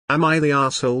Am I the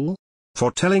asshole?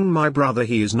 For telling my brother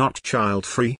he is not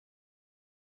child-free?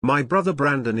 My brother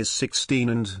Brandon is 16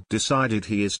 and decided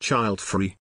he is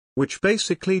child-free. Which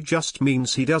basically just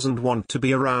means he doesn't want to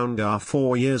be around our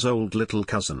 4-year-old little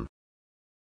cousin.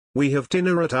 We have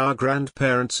dinner at our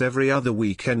grandparents' every other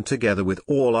weekend together with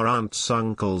all our aunts,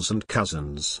 uncles and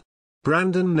cousins.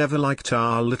 Brandon never liked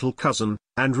our little cousin,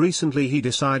 and recently he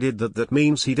decided that that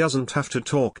means he doesn't have to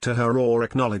talk to her or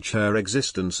acknowledge her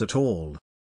existence at all.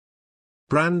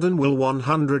 Brandon will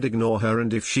 100% ignore her,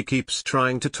 and if she keeps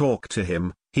trying to talk to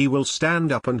him, he will stand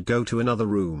up and go to another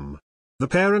room. The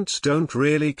parents don't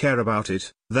really care about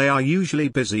it, they are usually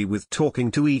busy with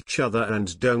talking to each other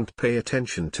and don't pay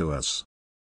attention to us.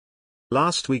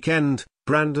 Last weekend,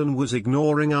 Brandon was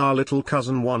ignoring our little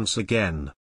cousin once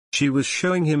again. She was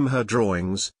showing him her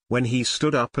drawings, when he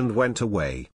stood up and went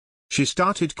away. She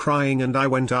started crying and I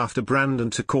went after Brandon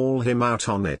to call him out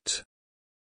on it.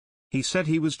 He said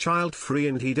he was child-free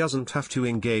and he doesn't have to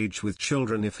engage with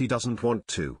children if he doesn't want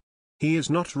to. He is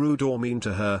not rude or mean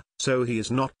to her, so he is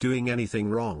not doing anything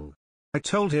wrong. I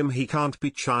told him he can't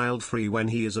be child-free when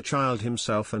he is a child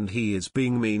himself and he is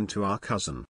being mean to our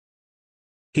cousin.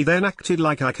 He then acted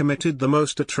like I committed the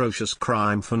most atrocious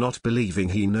crime for not believing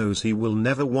he knows he will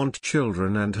never want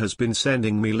children and has been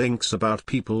sending me links about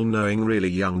people knowing really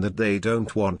young that they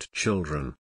don't want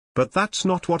children. But that's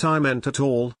not what I meant at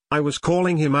all. I was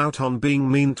calling him out on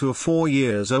being mean to a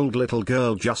 4-year-old little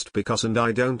girl just because, and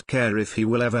I don't care if he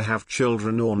will ever have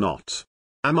children or not.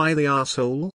 Am I the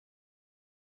asshole?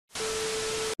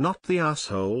 Not the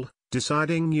asshole.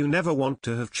 Deciding you never want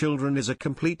to have children is a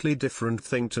completely different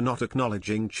thing to not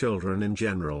acknowledging children in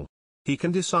general. He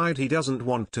can decide he doesn't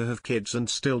want to have kids and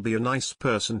still be a nice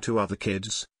person to other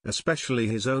kids, especially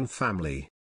his own family.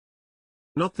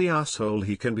 Not the asshole.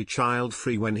 He can be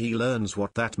child-free when he learns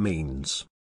what that means.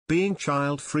 Being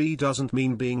child-free doesn't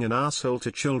mean being an asshole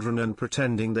to children and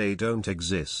pretending they don't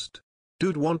exist.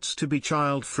 Dude wants to be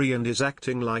child-free and is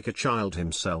acting like a child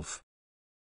himself.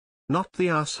 Not the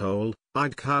asshole.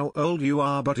 I'd care how old you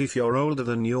are, but if you're older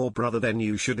than your brother then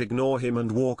you should ignore him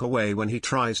and walk away when he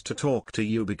tries to talk to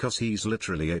you because he's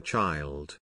literally a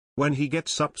child. When he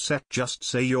gets upset just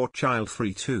say you're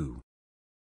child-free too.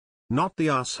 Not the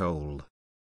asshole.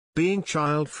 Being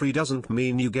child-free doesn't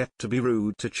mean you get to be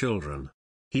rude to children.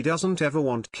 He doesn't ever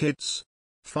want kids.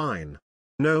 Fine.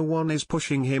 No one is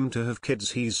pushing him to have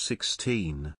kids, he's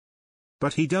 16.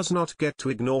 But he does not get to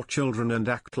ignore children and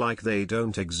act like they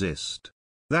don't exist.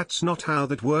 That's not how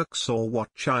that works or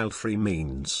what child-free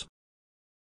means.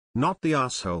 Not the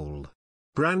asshole.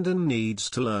 Brandon needs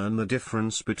to learn the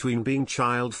difference between being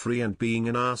child-free and being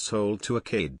an asshole to a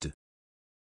kid.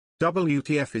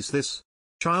 WTF is this?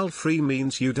 Child-free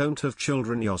means you don't have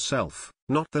children yourself,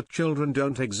 not that children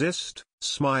don't exist.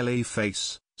 Smiley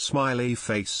face, smiley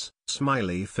face,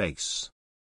 smiley face.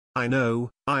 I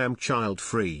know, I am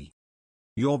child-free.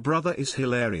 Your brother is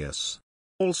hilarious.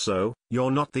 Also, you're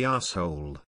not the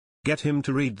asshole. Get him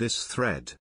to read this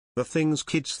thread. The things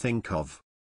kids think of.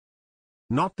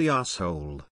 Not the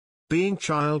asshole. Being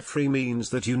child-free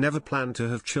means that you never plan to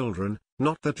have children,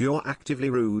 not that you're actively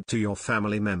rude to your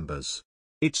family members.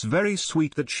 It's very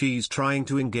sweet that she's trying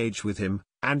to engage with him,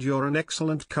 and you're an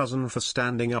excellent cousin for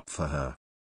standing up for her.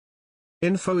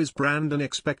 Info: is Brandon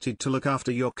expected to look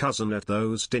after your cousin at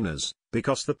those dinners,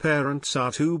 because the parents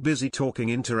are too busy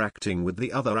interacting with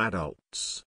the other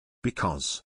adults?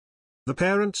 Because the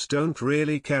parents don't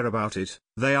really care about it,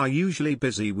 they are usually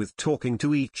busy with talking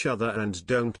to each other and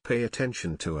don't pay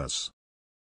attention to us.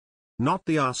 Not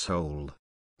the asshole.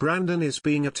 Brandon is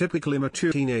being a typical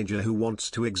immature teenager who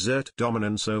wants to exert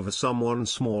dominance over someone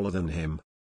smaller than him.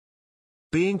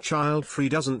 Being child-free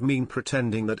doesn't mean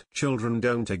pretending that children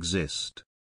don't exist.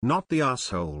 Not the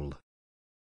asshole.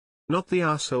 Not the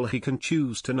asshole. He can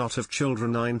choose to not have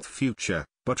children in the future,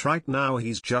 but right now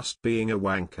he's just being a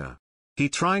wanker. He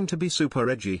trying to be super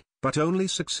edgy, but only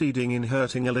succeeding in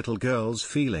hurting a little girl's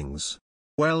feelings.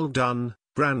 Well done,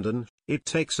 Brandon. It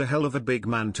takes a hell of a big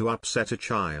man to upset a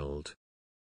child.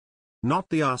 Not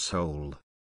the asshole.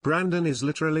 Brandon is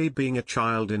literally being a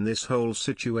child in this whole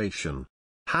situation.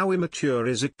 How immature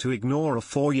is it to ignore a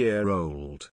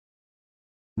 4-year-old?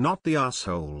 Not the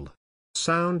asshole.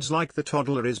 Sounds like the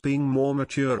toddler is being more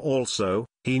mature also,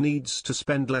 he needs to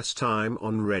spend less time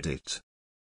on Reddit.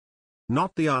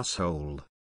 Not the asshole.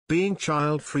 Being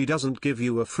child-free doesn't give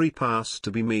you a free pass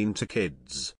to be mean to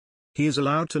kids. He is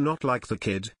allowed to not like the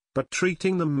kid, but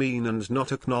treating them mean and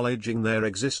not acknowledging their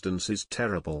existence is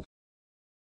terrible.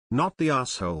 Not the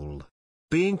asshole.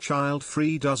 Being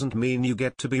child-free doesn't mean you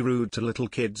get to be rude to little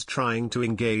kids trying to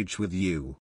engage with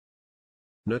you.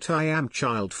 Not I am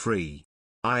child-free.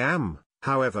 I am,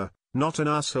 However, not an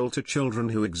asshole to children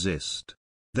who exist.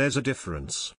 There's a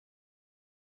difference.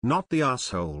 Not the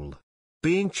asshole.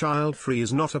 Being child-free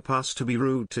is not a pass to be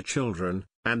rude to children,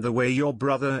 and the way your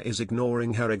brother is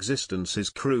ignoring her existence is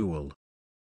cruel.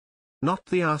 Not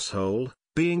the asshole.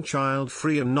 Being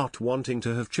child-free and not wanting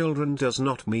to have children does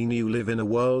not mean you live in a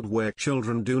world where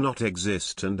children do not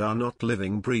exist and are not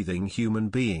living, breathing human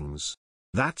beings.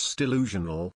 That's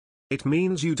delusional. It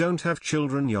means you don't have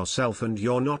children yourself and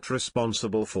you're not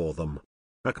responsible for them.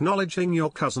 Acknowledging your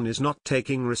cousin is not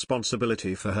taking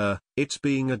responsibility for her, it's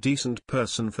being a decent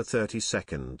person for 30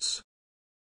 seconds.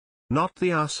 Not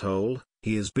the asshole.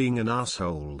 He is being an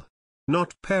asshole.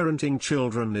 Not parenting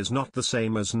children is not the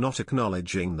same as not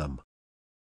acknowledging them.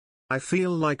 I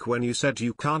feel like when you said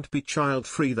you can't be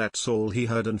child-free, that's all he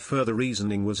heard and further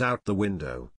reasoning was out the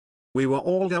window. We were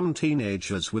all dumb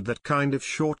teenagers with that kind of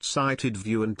short-sighted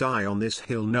view and die on this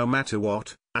hill no matter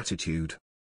what attitude.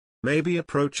 Maybe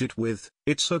approach it with,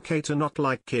 it's okay to not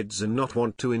like kids and not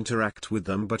want to interact with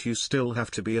them, but you still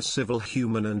have to be a civil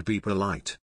human and be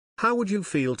polite. How would you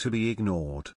feel to be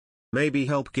ignored? Maybe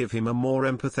help give him a more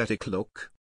empathetic look.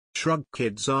 Shrug,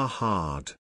 kids are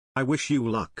hard. I wish you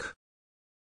luck.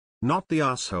 Not the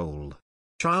asshole.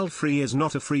 Child-free is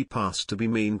not a free pass to be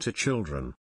mean to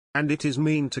children. And it is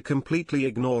mean to completely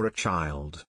ignore a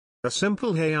child. A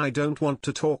simple "hey, I don't want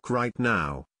to talk right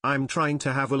now, I'm trying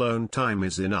to have alone time"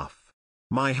 is enough.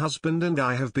 My husband and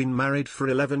I have been married for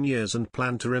 11 years and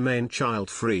plan to remain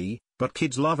child-free, but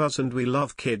kids love us and we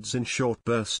love kids in short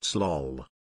bursts lol.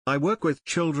 I work with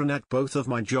children at both of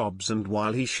my jobs, and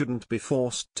while he shouldn't be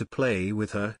forced to play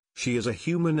with her, she is a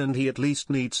human and he at least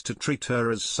needs to treat her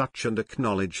as such and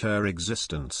acknowledge her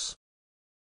existence.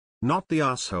 Not the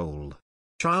asshole.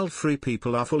 Child-free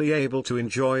people are fully able to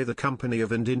enjoy the company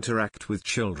of and interact with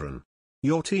children.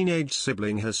 Your teenage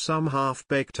sibling has some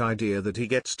half-baked idea that he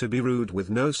gets to be rude with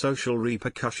no social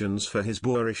repercussions for his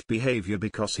boorish behavior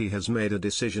because he has made a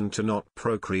decision to not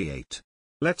procreate.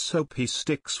 Let's hope he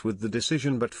sticks with the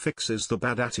decision but fixes the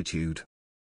bad attitude.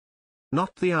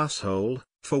 Not the asshole.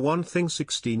 For one thing,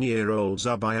 16-year-olds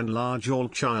are by and large all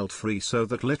child-free, so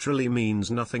that literally means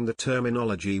nothing. The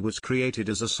terminology was created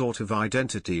as a sort of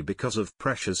identity because of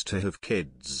pressures to have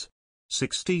kids.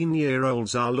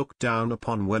 16-year-olds are looked down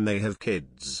upon when they have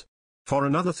kids. For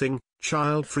another thing,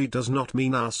 child-free does not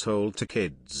mean asshole to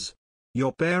kids.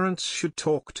 Your parents should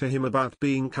talk to him about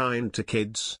being kind to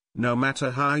kids, no matter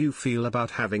how you feel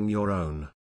about having your own.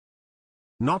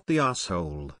 Not the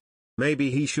asshole.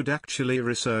 Maybe he should actually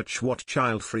research what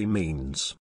child-free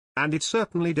means. And it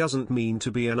certainly doesn't mean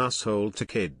to be an asshole to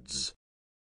kids.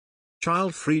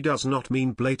 Child-free does not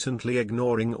mean blatantly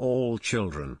ignoring all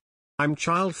children. I'm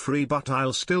child-free but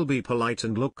I'll still be polite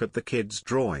and look at the kids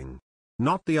drawing.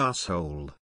 Not the asshole.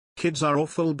 Kids are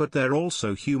awful but they're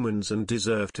also humans and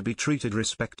deserve to be treated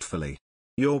respectfully.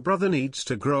 Your brother needs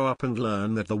to grow up and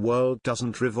learn that the world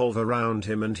doesn't revolve around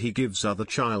him and he gives other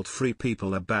child-free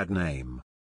people a bad name.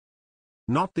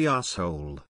 Not the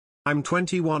asshole. I'm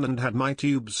 21 and had my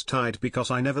tubes tied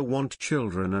because I never want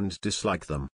children and dislike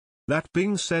them. That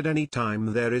being said,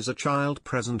 anytime there is a child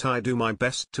present I do my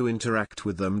best to interact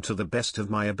with them to the best of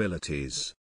my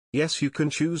abilities. Yes, you can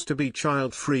choose to be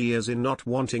child-free as in not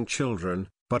wanting children,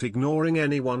 but ignoring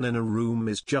anyone in a room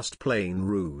is just plain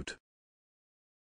rude.